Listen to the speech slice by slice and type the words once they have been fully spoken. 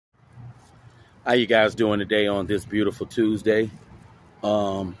How you guys doing today on this beautiful Tuesday?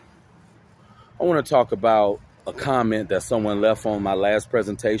 Um, I want to talk about a comment that someone left on my last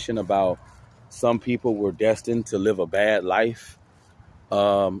presentation about some people were destined to live a bad life.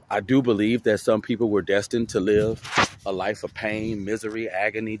 I do believe that some people were destined to live a life of pain, misery,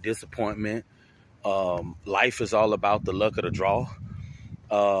 agony, disappointment. Life is all about the luck of the draw.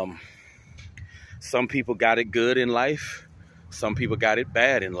 Um, some people got it good in life. Some people got it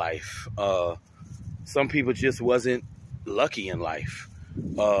bad in life. Some people just wasn't lucky in life.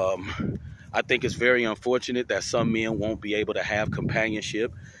 I think it's very unfortunate that some men won't be able to have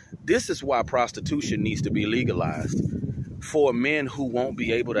companionship. This is why prostitution needs to be legalized for men who won't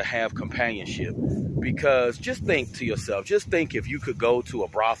be able to have companionship. Because just think to yourself, just think if you could go to a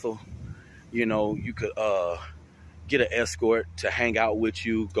brothel, you could get an escort to hang out with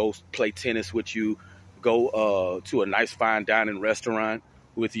you, go play tennis with you, go to a nice fine dining restaurant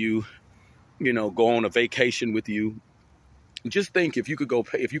with you, go on a vacation with you. Just think if you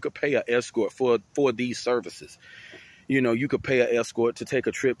could pay an escort for these services. You could pay an escort to take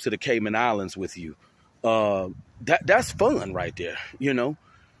a trip to the Cayman Islands with you. That's fun right there.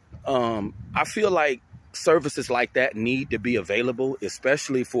 I feel like services like that need to be available,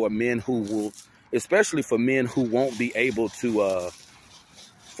 especially for men who won't be able to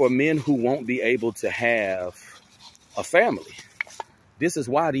have a family. This is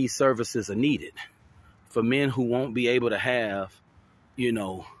why these services are needed. For men who won't be able to have,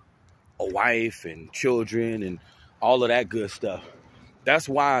 a wife and children and all of that good stuff. That's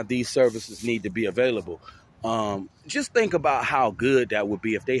why these services need to be available. Just think about how good that would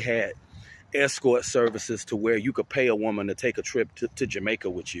be if they had escort services to where you could pay a woman to take a trip to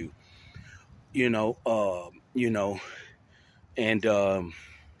Jamaica with you, and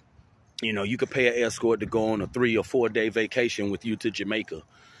you could pay an escort to go on a 3 or 4 day vacation with you to Jamaica.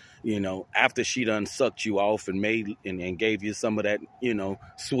 After she done sucked you off and made and gave you some of that,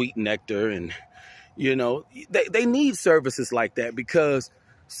 sweet nectar. And, they need services like that because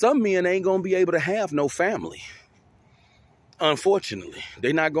some men ain't going to be able to have no family. Unfortunately,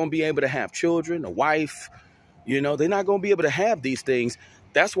 they're not going to be able to have children, a wife. They're not going to be able to have these things.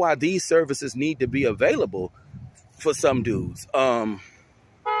 That's why these services need to be available for some dudes. I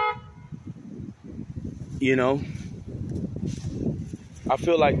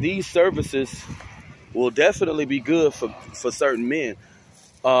feel like these services will definitely be good for certain men.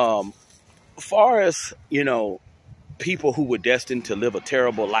 As far as, people who were destined to live a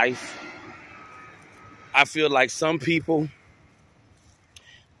terrible life, I feel like some people,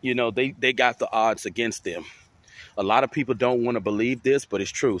 they got the odds against them. A lot of people don't want to believe this, but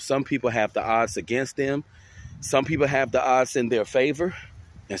it's true. Some people have the odds against them. Some people have the odds in their favor,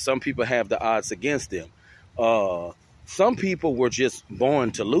 and some people have the odds against them. Some people were just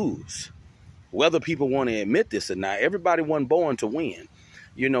born to lose. Whether people want to admit this or not, everybody wasn't born to win.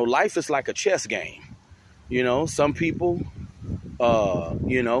 Life is like a chess game. Some people,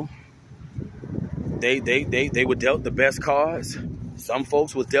 they were dealt the best cards. Some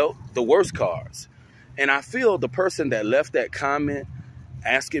folks were dealt the worst cards. And I feel the person that left that comment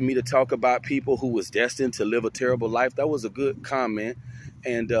asking me to talk about people who was destined to live a terrible life, that was a good comment.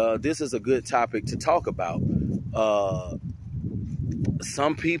 And this is a good topic to talk about.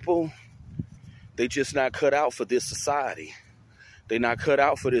 Some people, they just not cut out for this society. They're not cut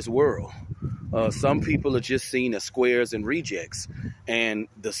out for this world. Some people are just seen as squares and rejects. And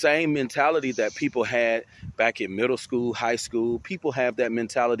the same mentality that people had back in middle school, high school, people have that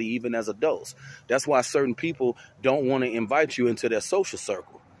mentality even as adults. That's why certain people don't want to invite you into their social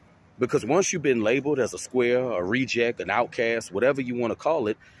circle. Because once you've been labeled as a square, a reject, an outcast, whatever you want to call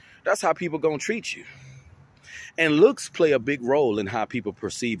it, that's how people going to treat you. And looks play a big role in how people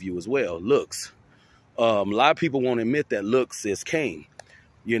perceive you as well. Looks. A lot of people won't admit that looks is king.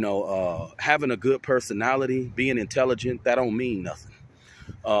 Having a good personality, being intelligent, that don't mean nothing.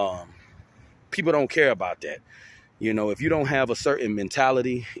 People don't care about that. If you don't have a certain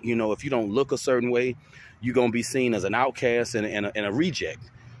mentality, if you don't look a certain way, you're going to be seen as an outcast and a reject.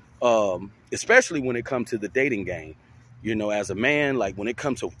 Especially when it comes to the dating game. As a man, like when it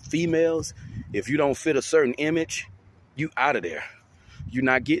comes to females, if you don't fit a certain image, you out of there. You're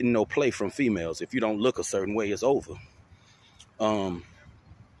not getting no play from females. If you don't look a certain way, it's over.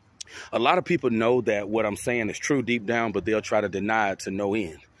 A lot of people know that what I'm saying is true deep down, but they'll try to deny it to no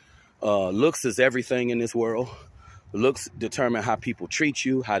end. Looks is everything in this world. Looks determine how people treat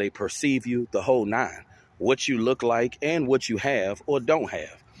you, how they perceive you, the whole nine. What you look like and what you have or don't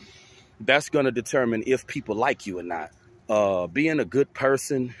have. That's going to determine if people like you or not. Being a good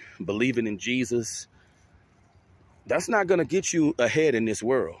person, believing in Jesus, that's not going to get you ahead in this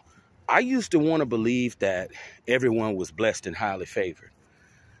world. I used to want to believe that everyone was blessed and highly favored.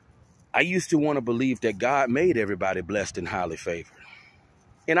 I used to want to believe that God made everybody blessed and highly favored.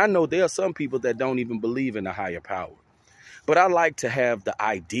 And I know there are some people that don't even believe in a higher power. But I like to have the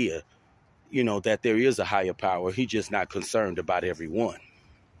idea, you know, that there is a higher power. He's just not concerned about everyone.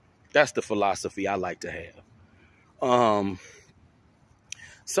 That's the philosophy I like to have.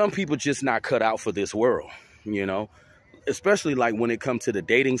 Some people just not cut out for this world, you know, especially like when it comes to the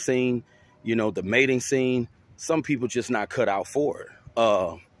dating scene, you know, the mating scene. Some people just not cut out for it.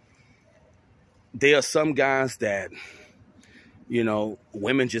 There are some guys that, you know,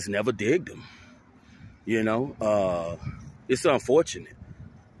 women just never digged them. You know, it's unfortunate.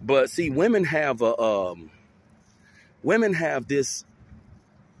 But see, women have this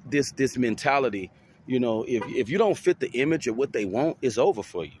mentality. You know, if you don't fit the image of what they want, it's over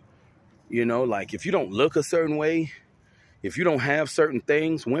for you. You know, like if you don't look a certain way, if you don't have certain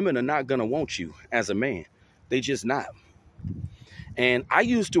things, women are not gonna want you as a man. They just not. And I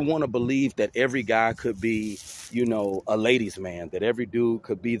used to want to believe that every guy could be, you know, a ladies' man, that every dude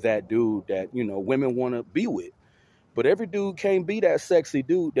could be that dude that, you know, women want to be with. But every dude can't be that sexy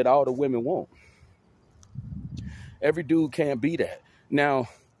dude that all the women want. Every dude can't be that. Now,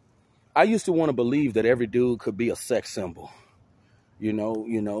 I used to want to believe that every dude could be a sex symbol.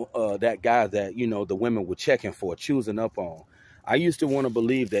 That guy that, you know, the women were checking for, choosing up on. I used to want to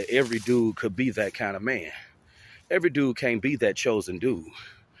believe that every dude could be that kind of man. Every dude can't be that chosen dude.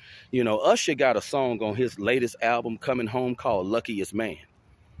 You know, Usher got a song on his latest album, Coming Home, called Luckiest Man.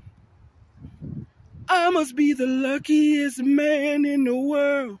 I must be the luckiest man in the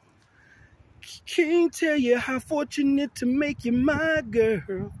world. Can't tell you how fortunate to make you my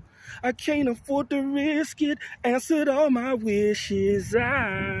girl. I can't afford to risk it. Answered all my wishes.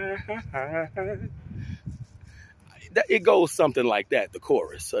 It goes something like that, the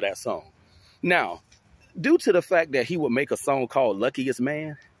chorus of that song. Now, due to the fact that he would make a song called Luckiest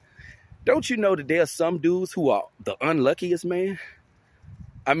Man, don't you know that there are some dudes who are the unluckiest man?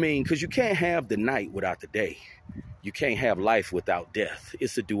 I mean, because you can't have the night without the day. You can't have life without death.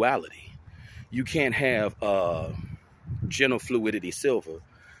 It's a duality. You can't have gentle fluidity silver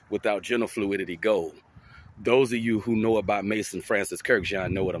without gentle fluidity gold. Those of you who know about Mason Francis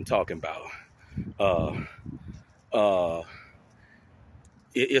Kirkjian know what I'm talking about.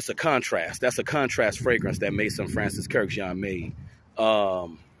 It's a contrast. That's a contrast fragrance that Mason Francis Kirkjian made.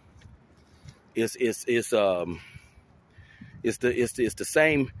 It's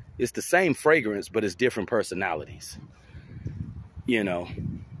the same fragrance, but it's different personalities. You know.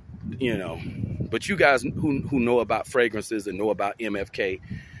 But you guys who know about fragrances and know about MFK,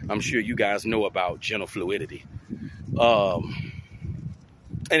 I'm sure you guys know about gentle fluidity. And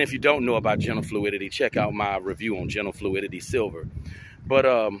if you don't know about gentle fluidity, check out my review on gentle fluidity silver.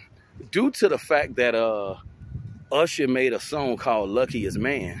 But due to the fact that Usher made a song called Luckiest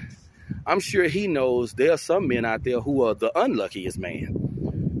Man, I'm sure he knows there are some men out there who are the unluckiest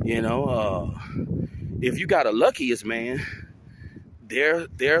man. You know, if you got a luckiest man, there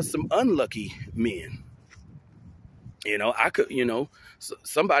are some unlucky men. You know,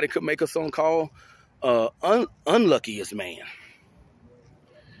 somebody could make a song called Unluckiest Man.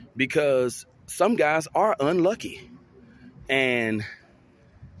 Because some guys are unlucky. And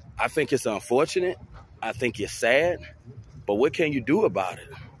I think it's unfortunate. I think it's sad. But what can you do about it?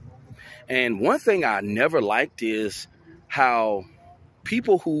 And one thing I never liked is how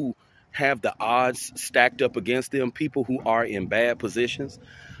people who have the odds stacked up against them, people who are in bad positions,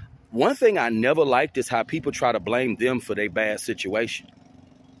 one thing I never liked is how people try to blame them for their bad situation.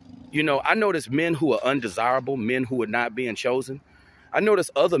 You know, I notice men who are undesirable, men who are not being chosen. I notice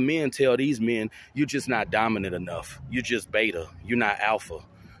other men tell these men, you're just not dominant enough. You're just beta. You're not alpha.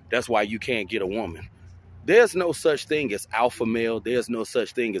 That's why you can't get a woman. There's no such thing as alpha male. There's no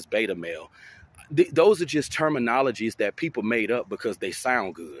such thing as beta male. Those are just terminologies that people made up because they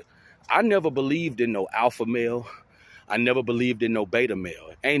sound good. I never believed in no alpha male. I never believed in no beta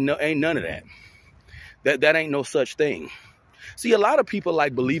male. Ain't none of that. That ain't no such thing. See, a lot of people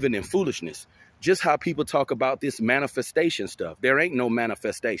like believing in foolishness. Just how people talk about this manifestation stuff. There ain't no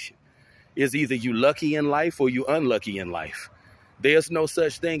manifestation. It's either you lucky in life or you unlucky in life. There's no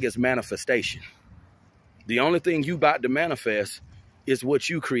such thing as manifestation. The only thing you about to manifest is what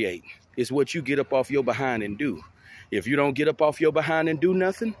you create. It's what you get up off your behind and do. If you don't get up off your behind and do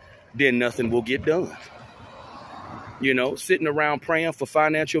nothing, then nothing will get done. You know, sitting around praying for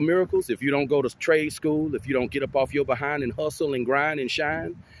financial miracles, if you don't go to trade school, if you don't get up off your behind and hustle and grind and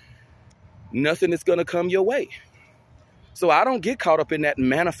shine, nothing is going to come your way. So I don't get caught up in that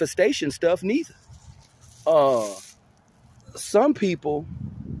manifestation stuff neither. Some people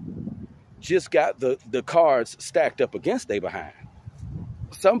just got the cards stacked up against they behind.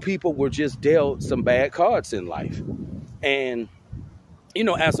 Some people were just dealt some bad cards in life. And, you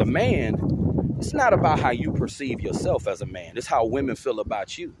know, as a man, it's not about how you perceive yourself as a man. It's how women feel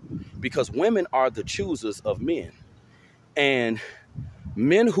about you. Because women are the choosers of men. And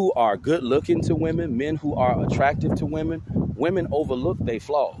men who are good looking to women, men who are attractive to women, women overlook their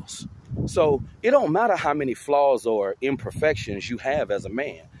flaws. So it don't matter how many flaws or imperfections you have as a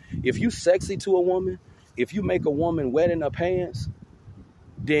man. If you sexy to a woman, if you make a woman wet in her pants,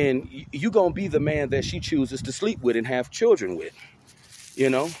 then you're going to be the man that she chooses to sleep with and have children with. You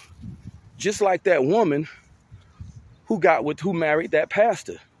know, just like that woman who married that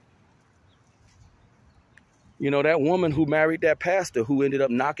pastor. You know, that woman who married that pastor who ended up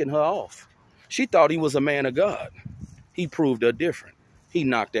knocking her off. She thought he was a man of God. He proved her different. He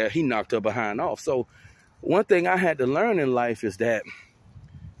knocked her behind off. So one thing I had to learn in life is that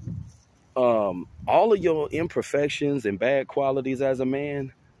all of your imperfections and bad qualities as a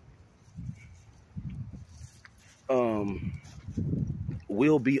man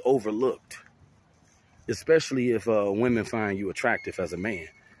will be overlooked, especially if women find you attractive as a man.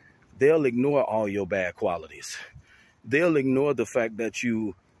 They'll ignore all your bad qualities. They'll ignore the fact that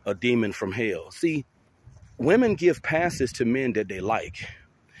you a demon from hell. See, women give passes to men that they like,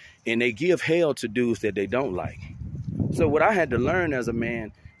 and they give hell to dudes that they don't like. So what I had to learn as a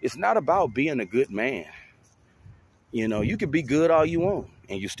man, it's not about being a good man. You know, you can be good all you want,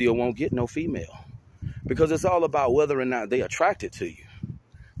 and you still won't get no female. Because it's all about whether or not they're attracted to you,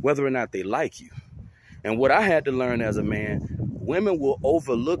 whether or not they like you. And what I had to learn as a man, women will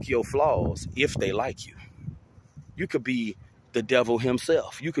overlook your flaws if they like you. You could be the devil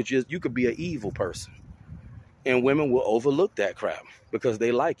himself. You could be an evil person. And women will overlook that crap because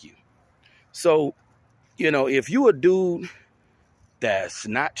they like you. So, you know, if you a dude that's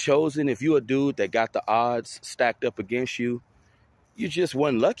not chosen, if you a dude that got the odds stacked up against you, you just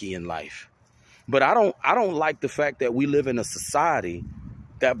wasn't lucky in life. But I don't like the fact that we live in a society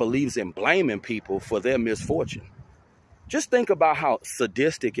that believes in blaming people for their misfortune. Just think about how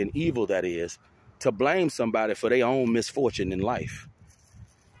sadistic and evil that is to blame somebody for their own misfortune in life.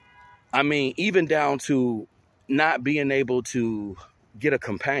 I mean, even down to not being able to get a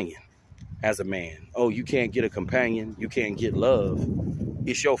companion as a man. Oh, you can't get a companion. You can't get love.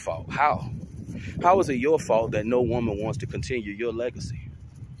 It's your fault. How? How is it your fault that no woman wants to continue your legacy?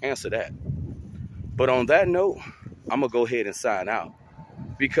 Answer that. But on that note, I'm going to go ahead and sign out,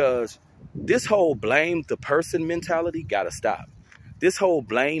 because this whole blame the person mentality got to stop. This whole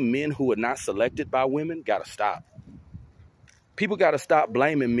blame men who are not selected by women got to stop. People got to stop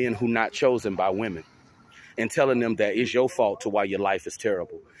blaming men who not chosen by women and telling them that it's your fault to why your life is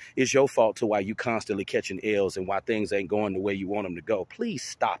terrible. It's your fault to why you constantly catching L's and why things ain't going the way you want them to go. Please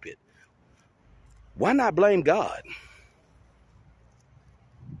stop it. Why not blame God?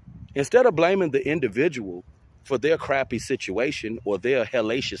 Instead of blaming the individual for their crappy situation or their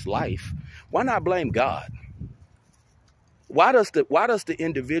hellacious life, why not blame God? Why does the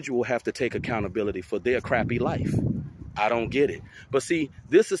individual have to take accountability for their crappy life? I don't get it. But see,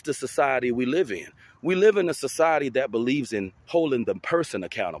 this is the society we live in. We live in a society that believes in holding the person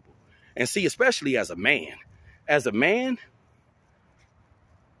accountable. And see, especially as a man,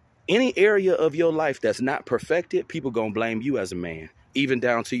 any area of your life that's not perfected, people gonna blame you as a man, even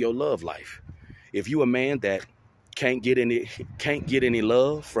down to your love life. If you a man that can't get any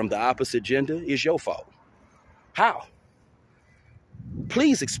love from the opposite gender, it's your fault. How?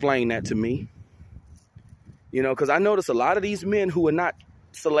 Please explain that to me. You know, because I notice a lot of these men who are not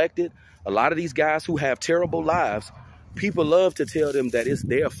selected, a lot of these guys who have terrible lives, people love to tell them that it's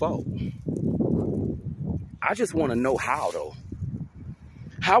their fault. I just want to know how, though.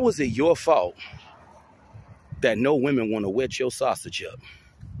 How is it your fault that no women want to wet your sausage up?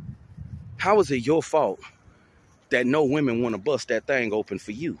 How is it your fault that no women want to bust that thing open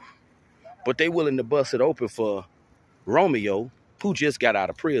for you? But they willing to bust it open for Romeo, who just got out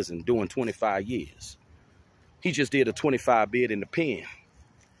of prison doing 25 years. He just did a 25 bid in the pen.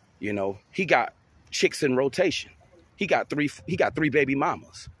 You know, he got chicks in rotation. He got three baby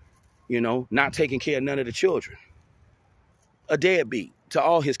mamas, you know, not taking care of none of the children. A deadbeat to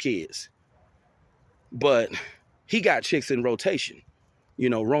all his kids. But he got chicks in rotation. You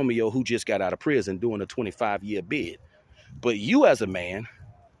know, Romeo, who just got out of prison doing a 25-year bid. But you as a man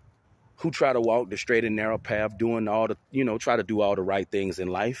who try to walk the straight and narrow path, doing all the, you know, try to do all the right things in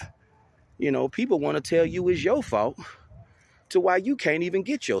life, you know, people want to tell you it's your fault to why you can't even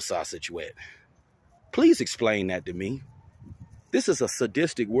get your sausage wet. Please explain that to me. This is a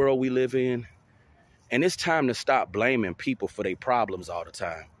sadistic world we live in, and it's time to stop blaming people for their problems all the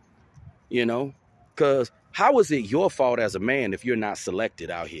time. you know? Because how is it your fault as a man if you're not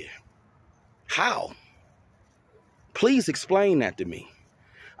selected out here? How? Please explain that to me.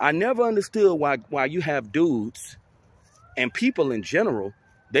 I never understood why you have dudes and people in general,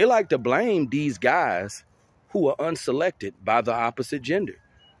 they like to blame these guys who are unselected by the opposite gender.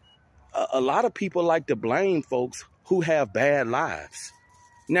 A lot of people like to blame folks who have bad lives.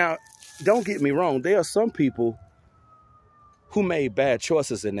 Now, don't get me wrong. There are some people who made bad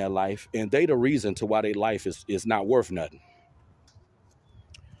choices in their life, and they the reason to why their life is not worth nothing.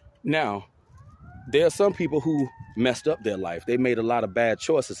 Now, there are some people who messed up their life. They made a lot of bad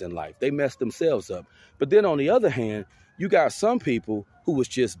choices in life. They messed themselves up. But then on the other hand, you got some people who was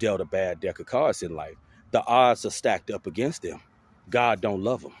just dealt a bad deck of cards in life. The odds are stacked up against them. God don't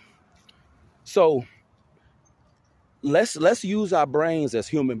love them. So let's use our brains as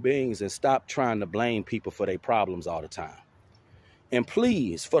human beings and stop trying to blame people for their problems all the time. And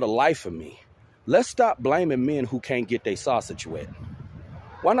please, for the life of me, let's stop blaming men who can't get their sausage wet.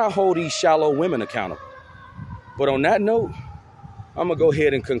 Why not hold these shallow women accountable? But on that note, I'm going to go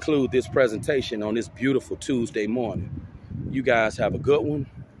ahead and conclude this presentation on this beautiful Tuesday morning. You guys have a good one,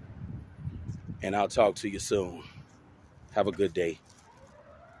 and I'll talk to you soon. Have a good day.